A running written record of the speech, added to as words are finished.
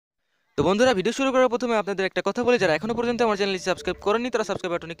তো বন্ধুরা, ভিডিও শুরু করার প্রথমে আপনাদের একটা কথা বলি, যারা এখনো পর্যন্ত আমার চ্যানেলটি সাবস্ক্রাইব করেননি তারা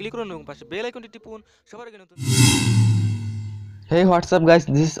সাবস্ক্রাইব বাটনে ক্লিক করুন এবং পাশে বেল আইকনটি টিপুন সবার আগে নতুন। Hey, what's up guys,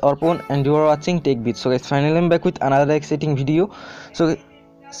 this is Arpon and you are watching Tech Beat. So guys, finally I'm back with another exciting video. So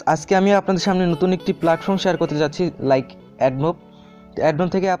আজকে আমি আপনাদের সামনে নতুন একটি প্ল্যাটফর্ম শেয়ার করতে যাচ্ছি, লাইক অ্যাডমব। অ্যাডমব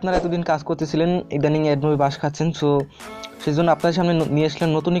থেকে আপনারা এতদিন কাজ করতেছিলেন, ইদানিং অ্যাডমবে বাস খাচ্ছেন। সো সেই জন্য আপনাদের সামনে নিয়ে আসলাম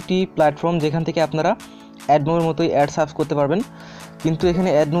নতুন একটি প্ল্যাটফর্ম, যেখান থেকে আপনারা অ্যাডমবের মতোই অ্যাড সার্চ করতে পারবেন। কিন্তু এখানে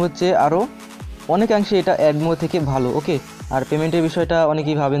অ্যাডমবের চেয়ে আরও অনেকাংশে এটা অ্যাডমো থেকে ভালো। ওকে, আর পেমেন্টের বিষয়টা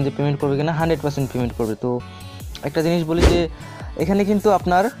অনেকেই ভাবেন যে পেমেন্ট করবে কিনা, 100% পেমেন্ট করবে। তো একটা জিনিস বলি যে এখানে কিন্তু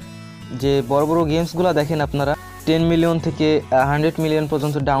আপনার যে বড় বড় গেমসগুলো দেখেন, আপনারা 10 মিলিয়ন থেকে 100 মিলিয়ন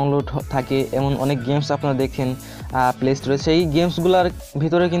পর্যন্ত ডাউনলোড থাকে, এমন অনেক গেমস আপনারা দেখেন প্লে স্টোরে। সেই গেমসগুলোর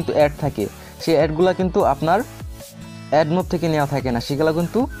ভিতরে কিন্তু অ্যাড থাকে, সেই অ্যাডগুলো কিন্তু আপনার অ্যাডমব থেকে নেওয়া থাকে না, সেগুলো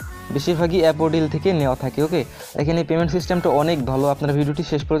কিন্তু বেশিরভাগই অ্যাপোডিল থেকে নেওয়া থাকে। ওকে, এখানে পেমেন্ট সিস্টেমটা অনেক ভালো, আপনারা ভিডিওটি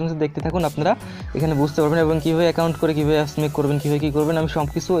শেষ পর্যন্ত দেখতে থাকুন, আপনারা এখানে বুঝতে পারবেন এবং কীভাবে অ্যাকাউন্ট করে কীভাবে অ্যাপস মেক করবেন, কীভাবে কী করবেন, আমি সব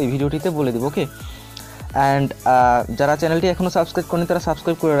কিছু এই ভিডিওটিতে বলে দেবো। ওকে, অ্যান্ড যারা চ্যানেলটি এখনও সাবস্ক্রাইব করেন তারা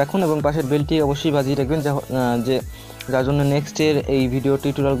সাবস্ক্রাইব করে রাখুন এবং পাশের বেলটি অবশ্যই বাজিয়ে রাখবেন, যে যার জন্য নেক্সটের এই ভিডিও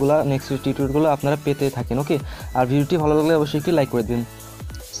টিউটোরিয়ালগুলো আপনারা পেতে থাকেন। ওকে, আর ভিডিওটি ভালো লাগলে অবশ্যই একটি লাইক করে দিন।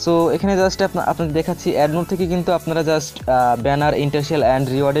 সো এখানে জাস্ট আপনাদের দেখাচ্ছি, অ্যাডমোড থেকে কিন্তু আপনারা just banner, ইন্টারশিয়াল and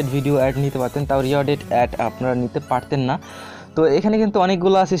rewarded video add নিতে পারতেন, তাও রিওয়ার্ডেড অ্যাড আপনারা নিতে পারতেন না। তো এখানে কিন্তু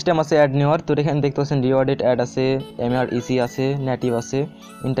অনেকগুলো সিস্টেম আছে অ্যাড নেওয়ার। তো এখানে দেখতে পাচ্ছেন রিওয়ার্ডেড অ্যাড আছে, MREC আছে, নেটিভ আছে,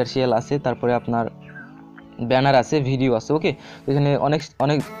 ইন্টারশিয়াল আছে, তারপরে আপনার ব্যানার আছে, ভিডিও আছে। ওকে, এখানে অনেক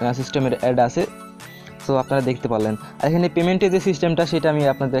অনেক সিস্টেমের অ্যাড আছে। সো আপনারা দেখতে পারলেন। আর এখানে পেমেন্টের যে সিস্টেমটা সেটা আমি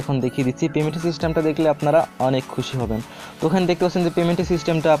আপনাদের এখন দেখিয়ে দিচ্ছি। পেমেন্টের সিস্টেমটা দেখলে আপনারা অনেক খুশি হবেন। তো ওখানে দেখতে পাচ্ছেন যে পেমেন্টের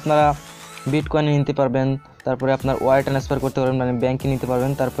সিস্টেমটা আপনারা বিটকয়েনে নিতে পারবেন, তারপরে আপনার ওয়ার ট্রান্সফার করতে পারবেন, মানে ব্যাংকে নিতে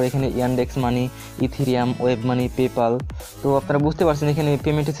পারবেন, তারপরে এখানে ইয়ান্ডেক্স মানি, ইথেরিয়াম, ওয়েব মানি, পেপাল। তো আপনারা বুঝতে পারছেন এখানে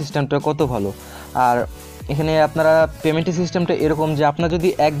পেমেন্টের সিস্টেমটা কত ভালো। আর এখানে আপনারা পেমেন্টের সিস্টেমটা এরকম যে আপনার যদি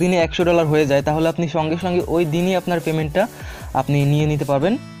একদিনে $100 হয়ে যায়, তাহলে আপনি সঙ্গে সঙ্গে ওই দিনই আপনার পেমেন্টটা আপনি নিয়ে নিতে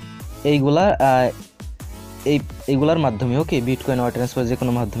পারবেন এইগুলার মাধ্যমে। ওকে, বিটকয়েন, ওয়ার ট্রান্সফার, যে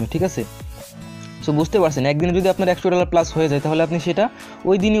কোনো মাধ্যমে, ঠিক আছে। সো বুঝতে পারছেন, একদিনে যদি আপনার $100 প্লাস হয়ে যায়, তাহলে আপনি সেটা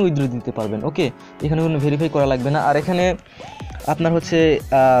ওই দিনই উইথড্র দিতে পারবেন। ওকে, এখানে কোনো ভেরিফাই করা লাগবে না। আর এখানে আপনার হচ্ছে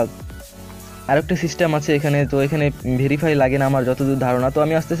আরেকটা সিস্টেম আছে এখানে, তো এখানে ভেরিফাই লাগে না আমার যতদূর ধারণা। তো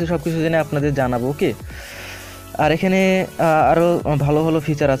আমি আস্তে আস্তে সব কিছু জেনে আপনাদের জানাবো। ওকে, আর এখানে আরও ভালো ভালো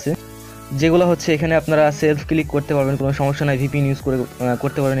ফিচার আছে, যেগুলো হচ্ছে এখানে আপনারা সেলফ ক্লিক করতে পারবেন, কোনো সমস্যা নাই, ভিপিএন ইউজ করে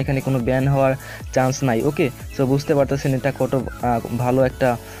করতে পারবেন, এখানে কোনো ব্যান হওয়ার চান্স নাই। ওকে, সো বুঝতে পারতেছেন এটা কত ভালো একটা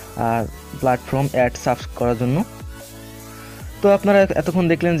প্ল্যাটফর্ম অ্যাড সার্চ করার জন্য। তো আপনারা এতক্ষণ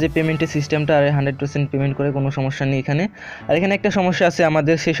দেখলেন যে পেমেন্টের সিস্টেমটা, আর 100% পেমেন্ট করে কোনো সমস্যা নেই এখানে। আর এখানে একটা সমস্যা আছে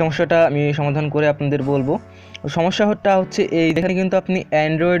আমাদের, সেই সমস্যাটা আমি সমাধান করে আপনাদের বলবো। সমস্যাটা হচ্ছে এই, এখানে কিন্তু আপনি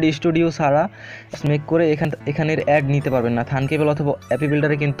অ্যান্ড্রয়েড স্টুডিও ছাড়া মেক করে এখানের অ্যাড নিতে পারবেন না। থানকেবল অথবা অ্যাপি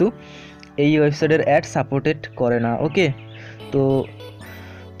বিল্ডারে কিন্তু এই ওয়েবসাইটের অ্যাড সাপোর্টেড করে না। ওকে, তো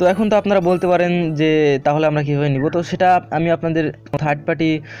তো এখন তো আপনারা বলতে পারেন যে তাহলে আমরা কীভাবে নিব। তো সেটা আমি আপনাদের থার্ড পার্টি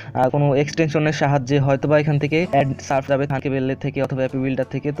কোনো এক্সটেনশনের সাহায্যে হয়তোবা এখান থেকে অ্যাড সার্চ যাবে, থানকেবলের থেকে অথবা অ্যাপি বিল্ডার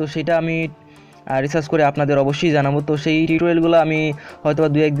থেকে। তো সেটা আমি রিসার্চ করে আপনাদের অবশ্যই জানাবো। তো সেই টিউটোরিয়ালগুলো আমি হয়তো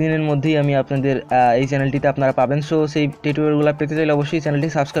 2-1 দিনের মধ্যেই আমি আপনাদের এই চ্যানেলটিতে আপনারা পাবেন। সো সেই টিউটোরিয়ালগুলো পেতে চাইলে অবশ্যই চ্যানেলটি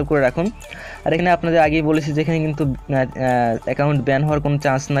সাবস্ক্রাইব করে রাখুন। আর এখানে আপনাদের আগেই বলেছি যে এখানে কিন্তু অ্যাকাউন্ট ব্যান হওয়ার কোনো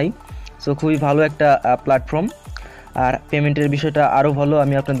চান্স নাই। সো খুবই ভালো একটা প্ল্যাটফর্ম, আর পেমেন্টের বিষয়টা আরও ভালো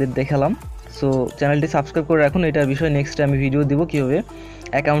আমি আপনাদের দেখালাম। সো চ্যানেলটি সাবস্ক্রাইব করে রাখুন, এটার বিষয়ে নেক্সটে আমি ভিডিও দিব কীভাবে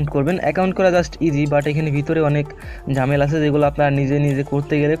অ্যাকাউন্ট করবেন। অ্যাকাউন্ট করা জাস্ট ইজি, বাট এখানে ভিতরে অনেক ঝামেলা আছে, যেগুলো আপনারা নিজে নিজে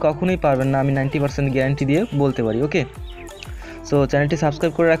করতে গেলে কখনোই পারবেন না, আমি 90% গ্যারান্টি দিয়ে বলতে পারি। ওকে, সো চ্যানেলটি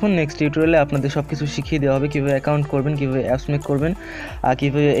সাবস্ক্রাইব করে রাখুন। নেক্সট টিউটোরিয়ালে আপনাদের সব কিছু শিখিয়ে দেওয়া হবে, কীভাবে অ্যাকাউন্ট করবেন, কীভাবে অ্যাপস মেক করবেন, আর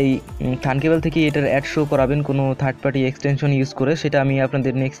কীভাবে এই থানকেবল থেকে এটার অ্যাড শো করাবেন কোনো থার্ড পার্টি এক্সটেনশন ইউজ করে, সেটা আমি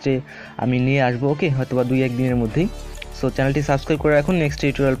আপনাদের নেক্সটে আমি নিয়ে আসবো। ওকে, হয়তো বা 2-1 দিনের মধ্যেই। সো চ্যানেলটি সাবস্ক্রাইব করে রাখুন নেক্সট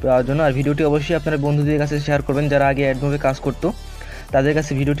টিউটোরিয়াল পাওয়ার জন্য। আর ভিডিওটি অবশ্যই আপনার বন্ধুদের কাছে শেয়ার করবেন, যারা আগে অ্যাডমোবে কাজ করতো তাদের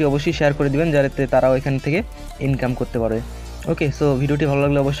কাছে ভিডিওটি অবশ্যই শেয়ার করে দিবেন, যাতে তারাও এখান থেকে ইনকাম করতে পারে। ওকে, সো ভিডিওটি ভালো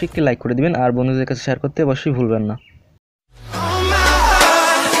লাগলে অবশ্যই একটি লাইক করে দিবেন, আর বন্ধুদের কাছে শেয়ার করতে অবশ্যই ভুলবেন না।